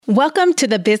Welcome to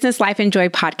the Business Life and Joy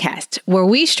podcast, where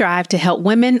we strive to help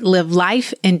women live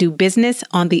life and do business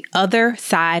on the other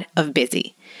side of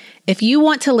busy. If you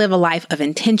want to live a life of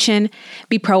intention,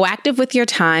 be proactive with your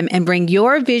time, and bring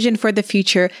your vision for the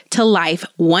future to life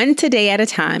one today at a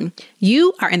time,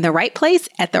 you are in the right place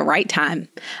at the right time.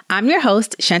 I'm your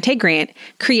host, Shantae Grant,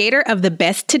 creator of the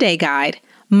Best Today Guide,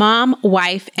 mom,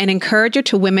 wife, and encourager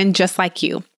to women just like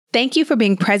you. Thank you for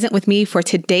being present with me for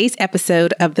today's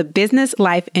episode of the Business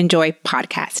Life and Joy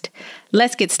podcast.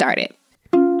 Let's get started.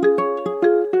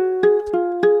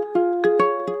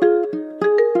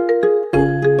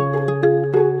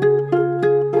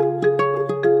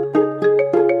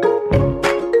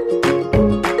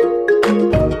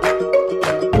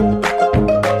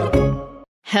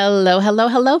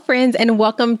 Hello, friends, and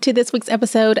welcome to this week's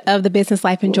episode of the Business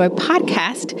Life and Joy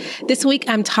podcast. This week,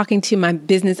 I'm talking to my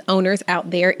business owners out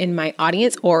there in my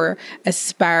audience or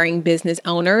aspiring business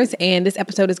owners, and this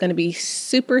episode is going to be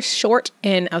super short,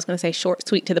 and I was going to say short,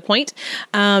 sweet, to the point.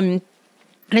 And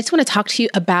I just want to talk to you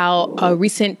about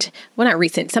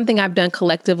something I've done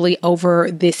collectively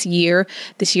over this year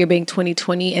being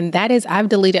 2020. And that is I've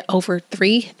deleted over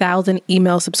 3,000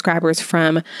 email subscribers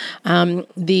from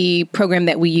the program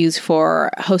that we use for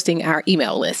hosting our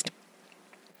email list.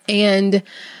 And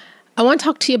I want to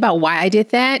talk to you about why I did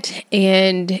that.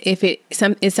 And if it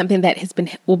is something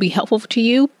that will be helpful to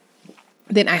you,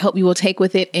 then I hope you will take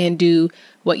with it and do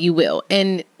what you will.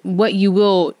 And what you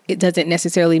will, it doesn't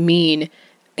necessarily mean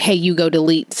hey, you go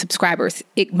delete subscribers.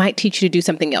 It might teach you to do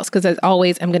something else. Because as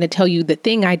always, I'm going to tell you the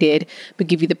thing I did, but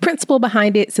give you the principle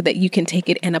behind it so that you can take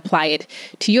it and apply it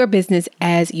to your business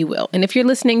as you will. And if you're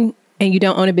listening and you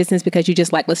don't own a business because you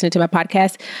just like listening to my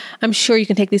podcast, I'm sure you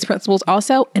can take these principles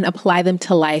also and apply them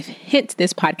to life. Hence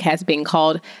this podcast being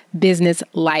called Business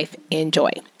Life and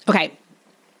Joy. Okay.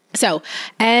 So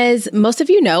as most of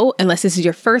you know, unless this is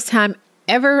your first time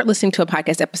ever listening to a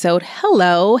podcast episode,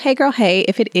 hello, hey girl, hey,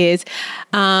 if it is,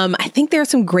 I think there are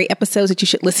some great episodes that you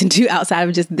should listen to outside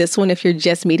of just this one if you're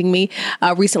just meeting me.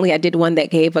 Recently, I did one that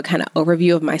gave a kind of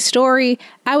overview of my story.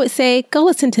 I would say go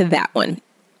listen to that one.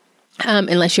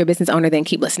 Unless you're a business owner, then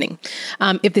keep listening.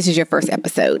 If this is your first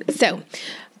episode.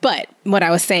 But what I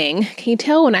was saying, can you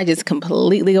tell when I just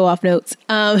completely go off notes?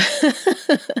 I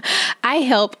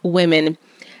help women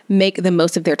make the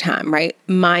most of their time, right?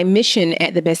 My mission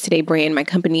at the Best Today brand, my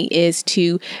company, is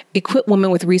to equip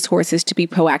women with resources to be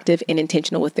proactive and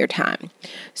intentional with their time.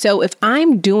 So if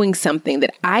I'm doing something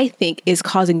that I think is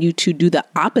causing you to do the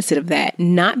opposite of that,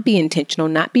 not be intentional,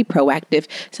 not be proactive,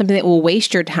 something that will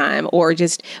waste your time or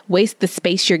just waste the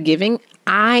space you're giving,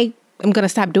 I'm going to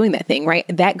stop doing that thing, right?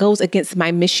 That goes against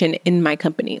my mission in my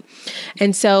company.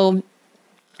 And so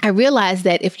I realized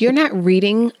that if you're not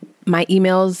reading my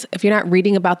emails, if you're not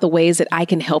reading about the ways that I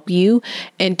can help you,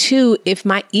 and two, if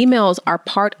my emails are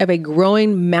part of a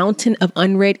growing mountain of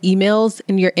unread emails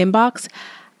in your inbox,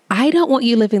 I don't want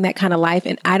you living that kind of life,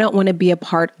 and I don't want to be a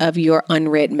part of your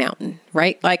unread mountain,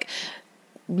 right? Like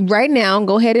right now,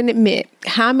 go ahead and admit,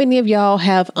 how many of y'all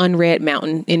have unread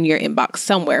mountain in your inbox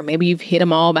somewhere? Maybe you've hid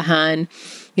them all behind,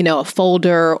 a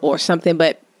folder or something,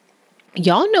 but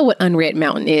y'all know what unread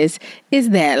mountain is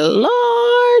that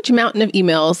large mountain of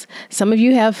emails. Some of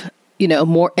you have,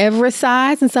 more Everest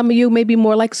size, and some of you may be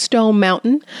more like Stone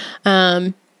Mountain.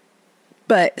 But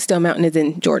Stone Mountain is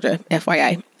in Georgia,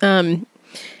 FYI.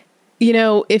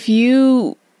 If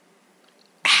you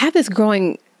have this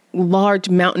growing large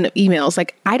mountain of emails,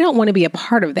 like I don't want to be a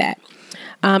part of that.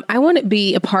 I want to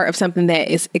be a part of something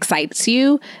that excites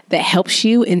you, that helps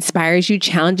you, inspires you,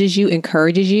 challenges you,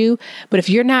 encourages you. But if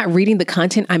you're not reading the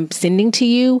content I'm sending to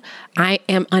you, I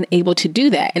am unable to do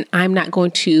that. And I'm not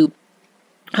going to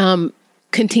if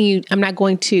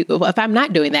I'm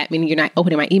not doing that, meaning you're not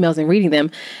opening my emails and reading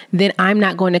them, then I'm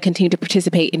not going to continue to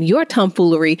participate in your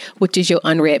tomfoolery, which is your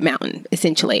unread mountain,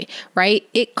 essentially, right?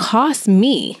 It costs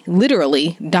me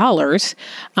literally dollars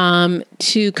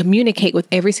to communicate with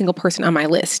every single person on my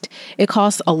list. It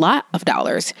costs a lot of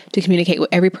dollars to communicate with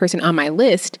every person on my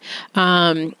list,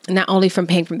 not only from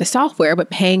paying for the software,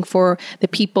 but paying for the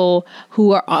people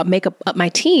who make up my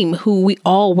team, who we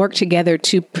all work together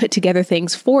to put together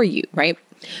things for you, right?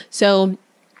 So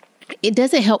it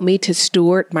doesn't help me to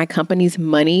steward my company's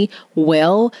money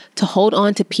well, to hold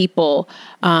on to people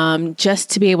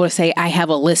just to be able to say, I have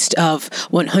a list of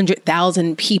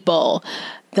 100,000 people.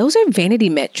 Those are vanity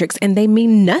metrics, and they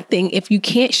mean nothing if you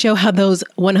can't show how those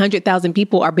 100,000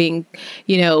 people are being,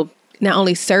 not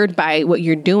only served by what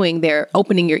you're doing, they're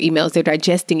opening your emails, they're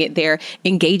digesting it, they're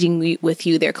engaging with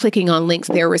you, they're clicking on links,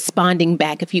 they're responding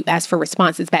back if you ask for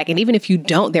responses back. And even if you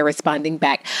don't, they're responding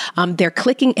back. They're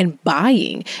clicking and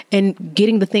buying and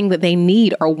getting the thing that they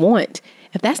need or want.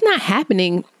 If that's not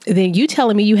happening, then you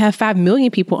telling me you have 5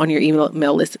 million people on your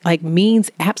email list means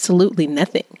absolutely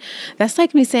nothing. That's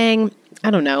like me saying,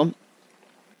 I don't know.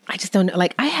 I just don't know.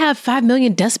 I have 5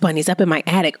 million dust bunnies up in my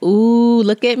attic. Ooh,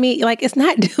 look at me. It's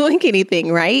not doing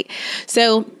anything, right?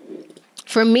 So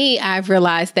for me, I've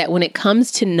realized that when it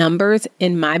comes to numbers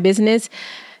in my business,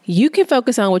 you can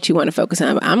focus on what you want to focus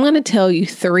on. But I'm going to tell you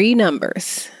 3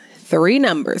 numbers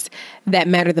that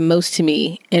matter the most to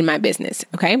me in my business.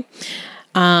 Okay.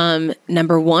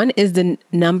 Number 1 is the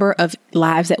number of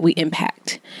lives that we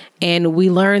impact. And we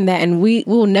learn that, and we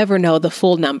will never know the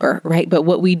full number, right? But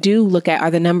what we do look at are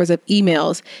the numbers of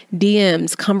emails,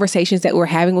 DMs, conversations that we're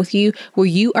having with you, where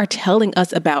you are telling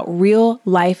us about real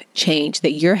life change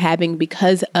that you're having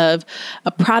because of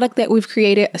a product that we've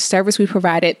created, a service we've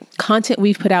provided, content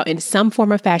we've put out in some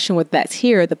form or fashion, whether that's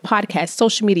here, the podcast,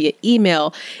 social media,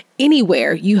 email,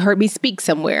 anywhere you heard me speak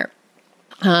somewhere.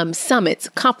 Summits,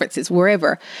 conferences,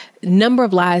 wherever, number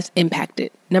of lives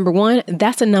impacted. Number 1,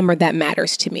 that's a number that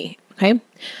matters to me. Okay.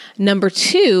 Number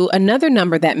 2, another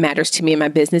number that matters to me in my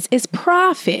business is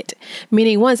profit,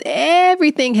 meaning once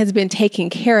everything has been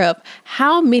taken care of,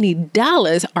 how many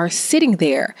dollars are sitting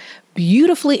there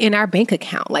beautifully in our bank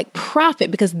account,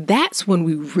 profit, because that's when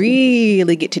we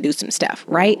really get to do some stuff,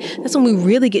 right? That's when we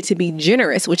really get to be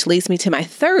generous, which leads me to my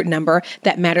 3rd number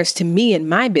that matters to me in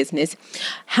my business.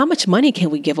 How much money can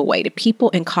we give away to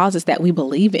people and causes that we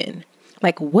believe in?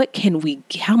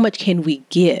 How much can we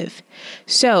give?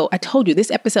 So I told you this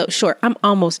episode short, I'm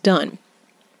almost done.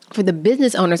 For the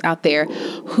business owners out there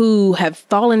who have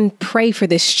fallen prey for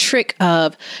this trick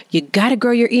of you got to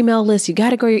grow your email list,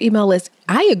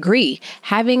 I agree.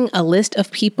 Having a list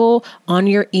of people on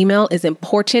your email is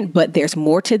important, but there's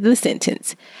more to the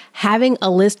sentence. Having a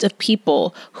list of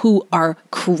people who are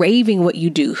craving what you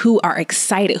do, who are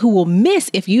excited, who will miss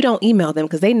if you don't email them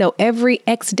because they know every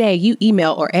X day you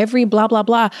email or every blah, blah,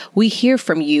 blah, we hear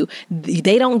from you.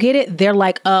 They don't get it. They're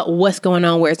like, what's going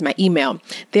on? Where's my email?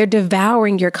 They're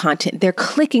devouring your content. They're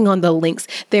clicking on the links.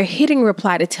 They're hitting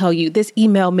reply to tell you this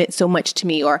email meant so much to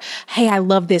me, or, hey, I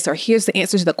love this, or here's the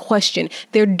answer to the question.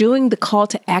 They're doing the call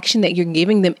to action that you're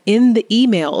giving them in the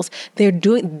emails. They're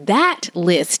doing that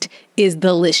list is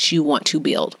the list you want to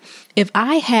build. If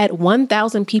I had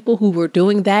 1,000 people who were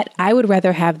doing that, I would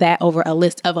rather have that over a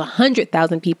list of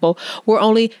 100,000 people where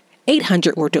only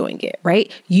 800 were doing it,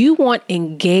 right? You want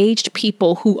engaged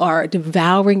people who are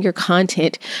devouring your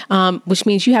content, which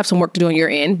means you have some work to do on your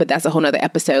end, but that's a whole nother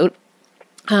episode.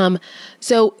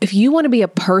 So if you want to be a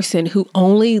person who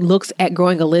only looks at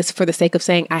growing a list for the sake of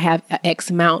saying I have X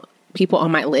amount people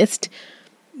on my list,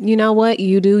 you know what?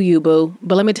 You do you, boo.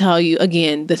 But let me tell you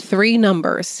again, the 3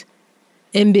 numbers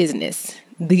in business,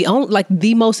 the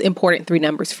most important 3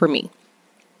 numbers for me.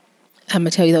 I'm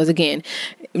going to tell you those again.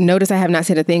 Notice I have not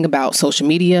said a thing about social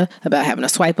media, about having a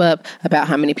swipe up, about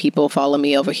how many people follow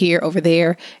me over here, over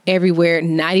there, everywhere,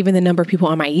 not even the number of people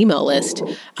on my email list.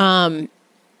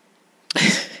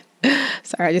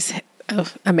 Sorry,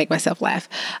 I make myself laugh.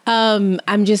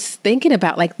 I'm just thinking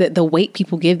about the weight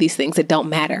people give these things that don't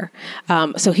matter.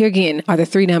 So here again are the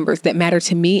 3 numbers that matter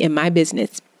to me in my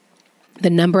business. The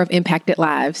number of impacted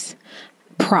lives,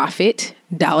 profit,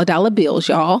 dollar bills,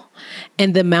 y'all,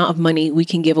 and the amount of money we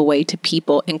can give away to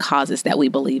people and causes that we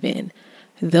believe in.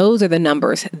 Those are the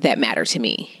numbers that matter to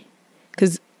me.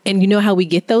 And you know how we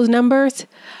get those numbers?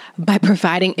 By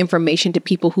providing information to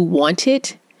people who want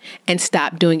it and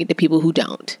stop doing it to people who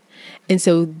don't. And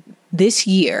so this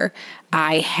year,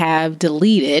 I have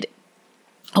deleted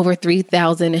over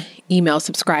 3,000 email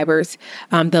subscribers.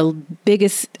 The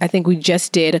biggest, I think we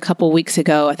just did a couple weeks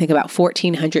ago, I think about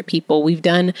 1,400 people. We've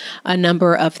done a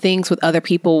number of things with other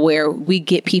people where we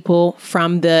get people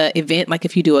from the event. Like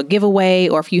if you do a giveaway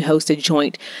or if you host a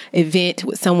joint event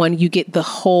with someone, you get the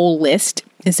whole list.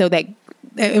 And so that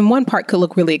in one part could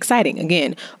look really exciting.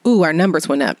 Again, our numbers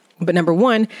went up. But number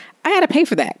 1, I got to pay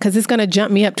for that because it's going to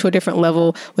jump me up to a different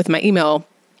level with my email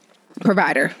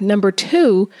provider. Number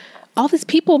 2, all these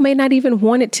people may not even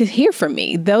want it to hear from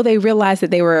me, though they realized that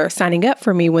they were signing up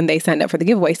for me when they signed up for the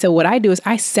giveaway. So what I do is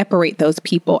I separate those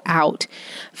people out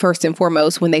first and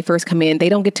foremost. When they first come in, they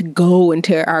don't get to go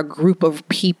into our group of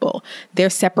people. They're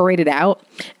separated out.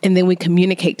 And then we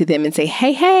communicate to them and say,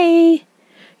 hey,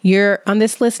 you're on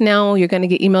this list now. You're going to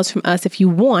get emails from us if you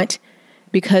want.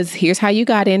 because here's how you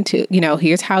got into,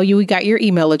 here's how you got your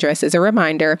email address as a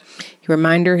reminder.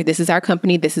 This is our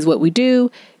company. This is what we do.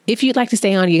 If you'd like to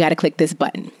stay on, you got to click this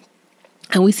button.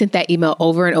 And we sent that email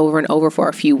over and over and over for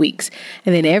a few weeks.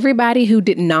 And then everybody who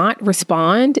did not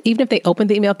respond, even if they opened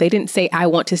the email, if they didn't say, I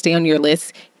want to stay on your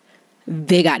list,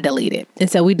 they got deleted. And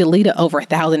so we deleted over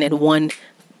 1,000 in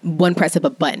one press of a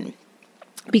button.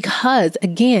 Because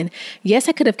again, yes,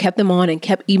 I could have kept them on and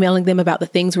kept emailing them about the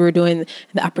things we were doing,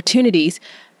 the opportunities,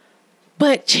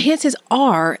 but chances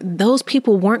are those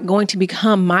people weren't going to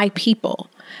become my people.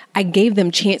 I gave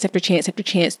them chance after chance after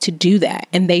chance to do that.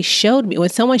 And they showed me. When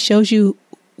someone shows you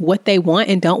what they want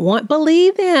and don't want,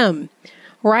 believe them,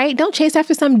 right? Don't chase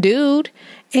after some dude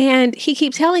and he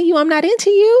keeps telling you I'm not into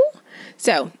you.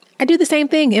 So I do the same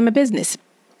thing in my business.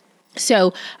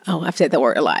 So, I've said that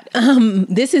word a lot.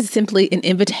 This is simply an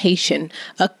invitation.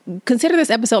 Consider this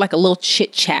episode like a little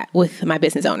chit chat with my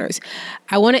business owners.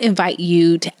 I want to invite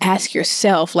you to ask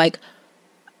yourself, like,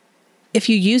 if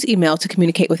you use email to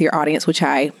communicate with your audience, which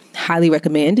I highly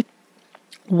recommend,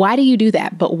 why do you do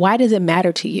that? But why does it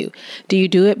matter to you? Do you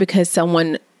do it because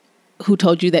someone who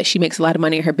told you that she makes a lot of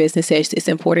money in her business says it's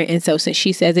important, and so since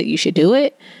she says it, you should do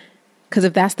it? Because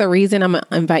if that's the reason, I'm going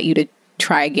to invite you to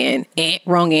try again.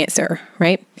 Wrong answer,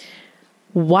 right?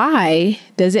 Why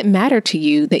does it matter to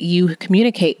you that you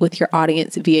communicate with your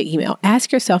audience via email?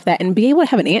 Ask yourself that and be able to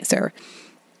have an answer.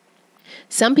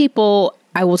 Some people,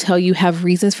 I will tell you, have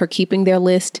reasons for keeping their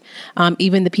list.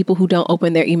 Even the people who don't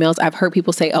open their emails, I've heard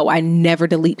people say, I never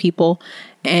delete people.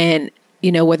 And,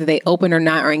 whether they open or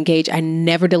not or engage, I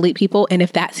never delete people. And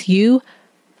if that's you,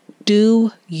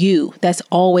 do you. That's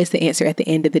always the answer at the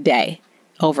end of the day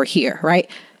over here, right?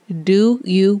 Do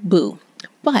you, boo.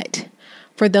 But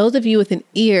for those of you with an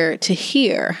ear to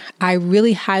hear, I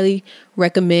really highly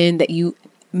recommend that you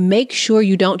make sure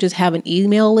you don't just have an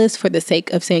email list for the sake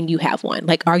of saying you have one.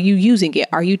 Like, are you using it?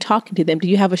 Are you talking to them? Do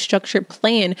you have a structured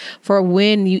plan for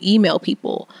when you email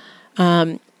people?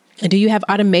 Do you have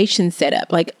automation set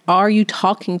up? Like, are you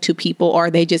talking to people or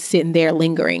are they just sitting there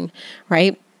lingering,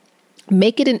 right?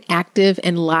 Make it an active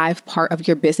and live part of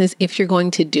your business if you're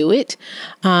going to do it.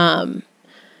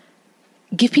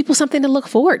 Give people something to look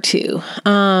forward to,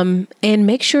 and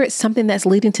make sure it's something that's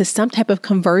leading to some type of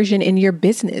conversion in your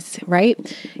business,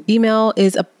 right? Email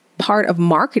is a part of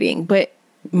marketing, but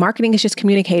marketing is just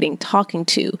communicating, talking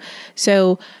to.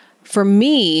 So for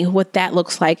me, what that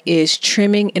looks like is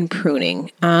trimming and pruning,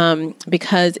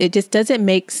 because it just doesn't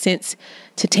make sense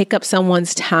to take up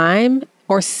someone's time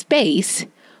or space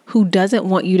who doesn't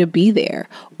want you to be there,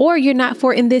 or you're not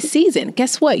for in this season.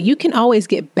 Guess what? You can always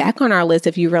get back on our list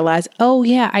if you realize, oh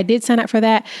yeah, I did sign up for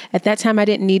that. At that time, I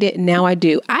didn't need it. Now I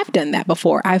do. I've done that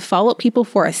before. I've followed people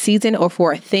for a season or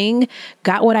for a thing,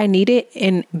 got what I needed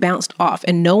and bounced off.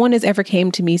 And no one has ever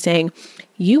came to me saying,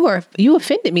 you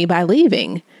offended me by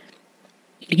leaving.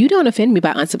 You don't offend me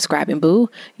by unsubscribing, boo.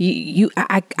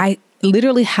 I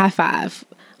literally high five.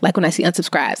 Like when I see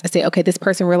unsubscribes, I say, okay, this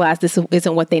person realized this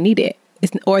isn't what they needed.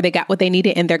 Or they got what they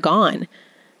needed and they're gone,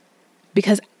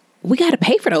 because we got to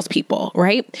pay for those people,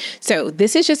 right? So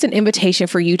this is just an invitation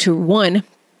for you to, one,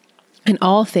 in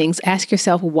all things, ask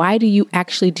yourself, why do you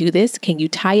actually do this? Can you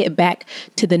tie it back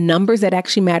to the numbers that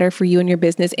actually matter for you and your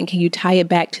business? And can you tie it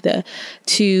back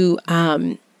to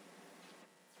a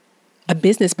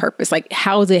business purpose? Like,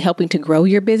 how is it helping to grow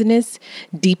your business,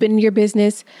 deepen your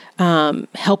business,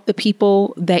 help the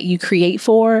people that you create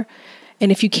for?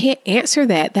 And if you can't answer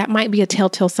that, that might be a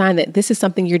telltale sign that this is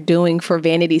something you're doing for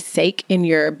vanity's sake in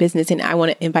your business. And I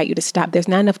want to invite you to stop. There's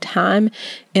not enough time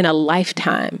in a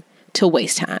lifetime to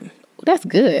waste time. That's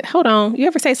good. Hold on. You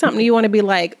ever say something you want to be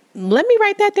like, let me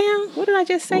write that down? What did I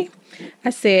just say? I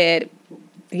said,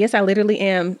 yes, I literally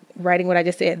am writing what I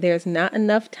just said. There's not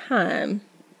enough time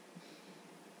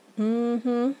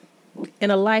in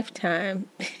a lifetime.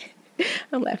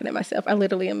 I'm laughing at myself. I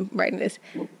literally am writing this.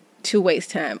 To waste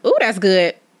time. Ooh, that's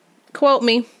good. Quote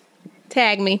me,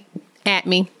 tag me, at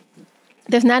me.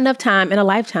 There's not enough time in a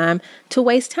lifetime to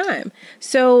waste time.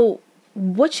 So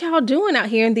what y'all doing out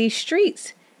here in these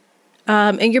streets,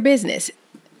 in your business?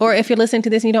 Or if you're listening to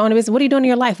this and you don't own a business, what are you doing in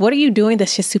your life? What are you doing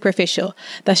that's just superficial?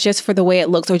 That's just for the way it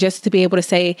looks, or just to be able to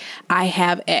say, I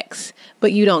have X,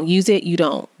 but you don't use it. You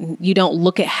don't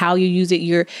look at how you use it.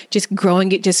 You're just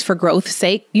growing it just for growth's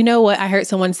sake. You know what I heard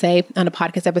someone say on a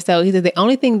podcast episode? He said the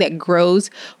only thing that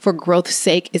grows for growth's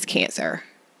sake is cancer.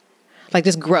 Like,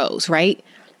 just grows, right?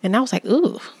 And I was like,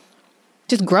 ooh,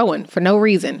 just growing for no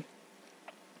reason.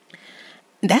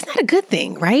 That's not a good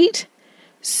thing, right?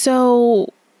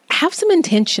 So have some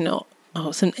intentional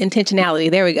some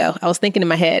intentionality. There we go. I was thinking in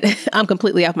my head. I'm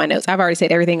completely off my notes. I've already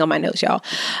said everything on my notes, y'all.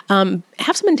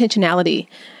 Have some intentionality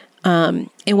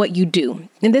in what you do.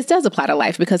 And this does apply to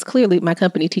life because clearly my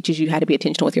company teaches you how to be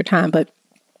intentional with your time. But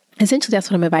essentially, that's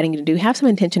what I'm inviting you to do. Have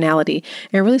some intentionality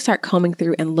and really start combing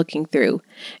through and looking through.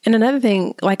 And another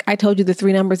thing, like I told you, the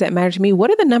 3 numbers that matter to me,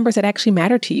 what are the numbers that actually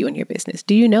matter to you in your business?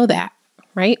 Do you know that,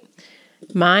 right?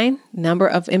 Mine, number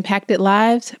of impacted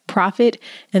lives, profit,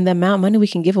 and the amount of money we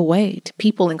can give away to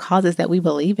people and causes that we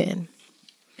believe in.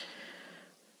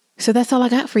 So that's all I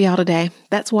got for y'all today.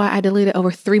 That's why I deleted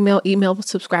over 3 million email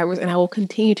subscribers, and I will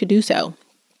continue to do so.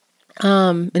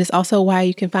 And it's also why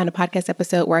you can find a podcast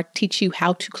episode where I teach you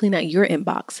how to clean out your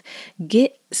inbox.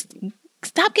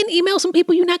 Stop getting emails from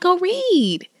people you're not going to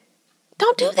read.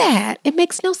 Don't do that. It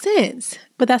makes no sense.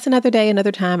 But that's another day,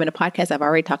 another time, and a podcast I've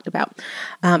already talked about.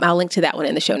 I'll link to that one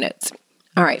in the show notes.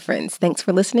 All right, friends, thanks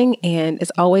for listening. And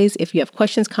as always, if you have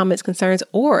questions, comments, concerns,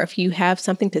 or if you have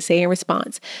something to say in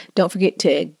response, don't forget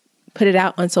to put it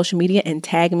out on social media and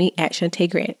tag me at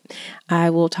Shantae Grant. I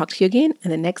will talk to you again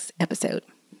in the next episode.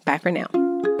 Bye for now.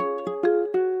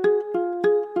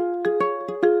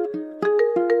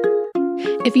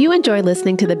 If you enjoy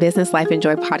listening to the Business Life and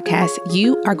Joy podcast,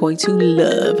 you are going to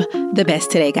love the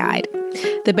Best Today Guide.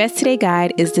 The Best Today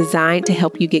Guide is designed to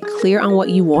help you get clear on what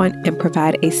you want and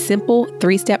provide a simple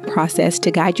 3-step process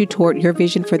to guide you toward your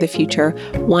vision for the future,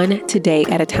 one today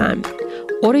at a time.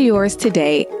 Order yours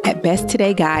today at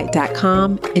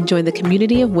besttodayguide.com and join the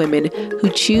community of women who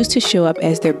choose to show up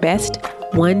as their best,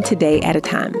 one today at a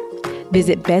time.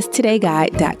 Visit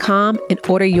besttodayguide.com and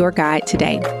order your guide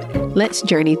today. Let's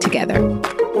journey together.